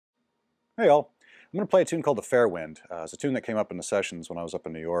Hey all, I'm going to play a tune called The Fair Wind. It's a tune that came up in the sessions when I was up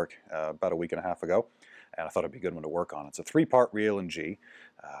in New York about a week and a half ago, and I thought it'd be a good one to work on. It's a three-part reel in G,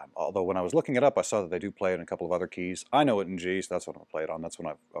 although when I was looking it up I saw that they do play it in a couple of other keys. I know it in G, so that's what I'm going to play it on. That's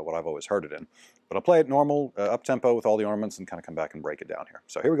what I've always heard it in. But I'll play it normal, up-tempo with all the ornaments and kind of come back and break it down here.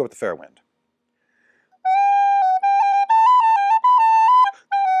 So here we go with The Fair Wind.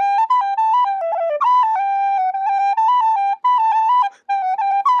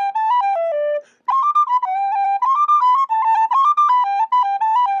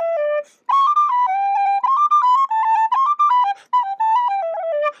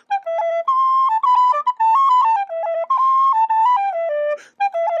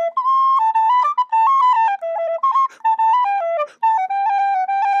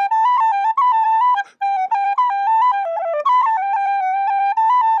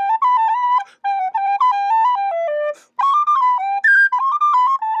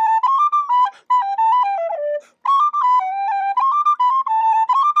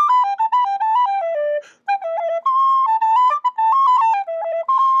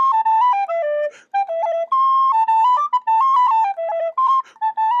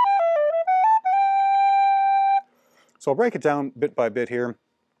 So I'll break it down bit by bit here.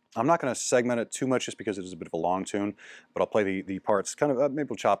 I'm not going to segment it too much just because it is a bit of a long tune, but I'll play the parts kind of, maybe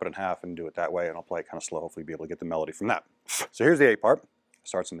we'll chop it in half and do it that way, and I'll play it kind of slow, hopefully be able to get the melody from that. So here's the A part.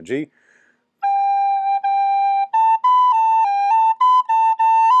 Starts in the G.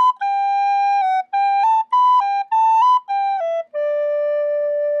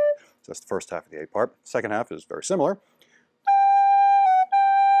 So that's the first half of the A part. Second half is very similar.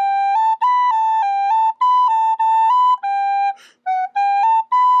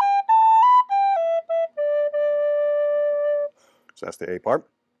 So that's the A part.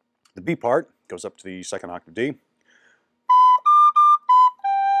 The B part goes up to the second octave D.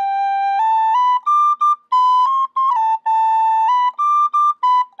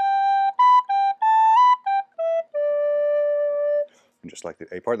 And just like the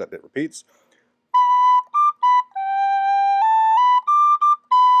A part, that bit repeats.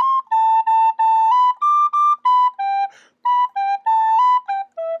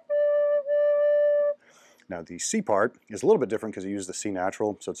 Now the C part is a little bit different because you use the C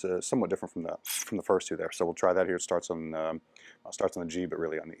natural, so it's somewhat different from the first two there. So we'll try that here. It starts on the G, but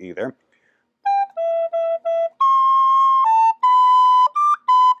really on the E there.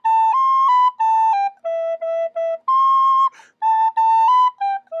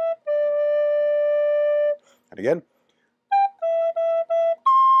 And again.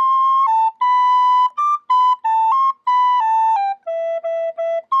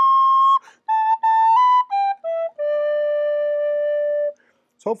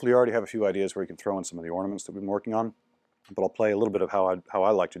 So hopefully you already have a few ideas where you can throw in some of the ornaments that we've been working on. But I'll play a little bit of how I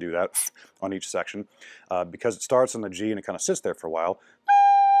like to do that on each section. Because it starts on the G and it kind of sits there for a while.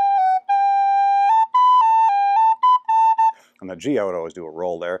 On the G I would always do a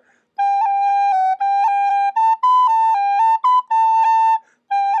roll there.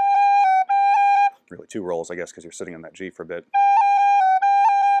 Really two rolls, I guess, because you're sitting on that G for a bit.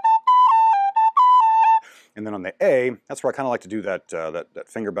 And then on the A, that's where I kind of like to do that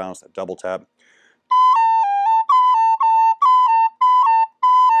finger bounce, that double tap.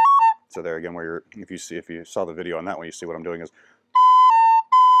 So there again, where if you saw the video on that one, you see what I'm doing is,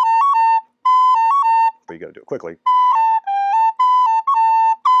 but you got to do it quickly.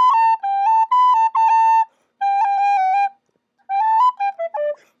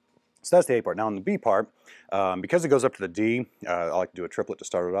 So that's the A part. Now on the B part, because it goes up to the D, I like to do a triplet to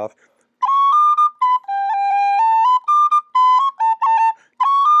start it off.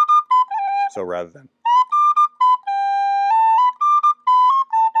 So rather than,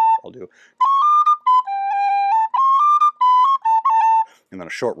 I'll do, and then a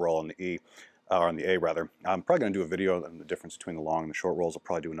short roll on the E, or on the A rather. I'm probably going to do a video on the difference between the long and the short rolls. I'll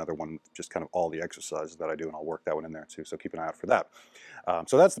probably do another one with just kind of all the exercises that I do, and I'll work that one in there too. So keep an eye out for that.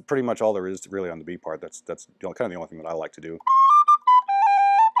 So that's pretty much all there is really on the B part. That's kind of the only thing that I like to do.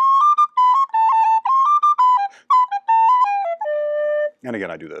 And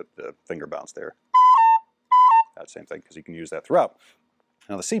again, I do the finger bounce there. That same thing, because you can use that throughout.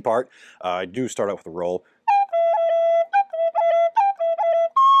 Now the C part, I do start out with a roll.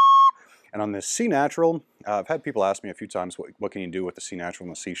 And on this C natural, I've had people ask me a few times, what can you do with the C natural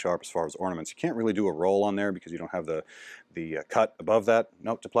and the C sharp as far as ornaments? You can't really do a roll on there because you don't have the cut above that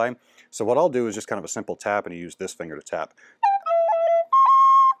note to play. So what I'll do is just kind of a simple tap, and you use this finger to tap.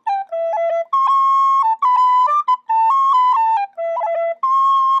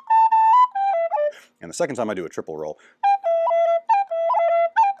 And the second time I do a triple roll.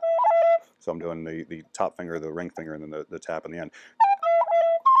 So I'm doing the top finger, the ring finger, and then the tap in the end.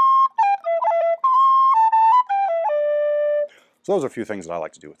 So those are a few things that I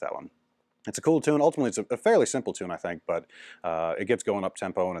like to do with that one. It's a cool tune. Ultimately, it's a fairly simple tune, I think, but it gets going up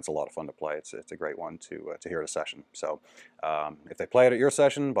tempo and it's a lot of fun to play. It's a great one to hear at a session. So if they play it at your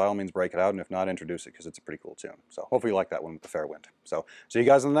session, by all means break it out, and if not, introduce it because it's a pretty cool tune. So hopefully you like that one with the fair wind. So see you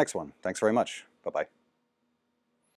guys in the next one. Thanks very much. Bye-bye.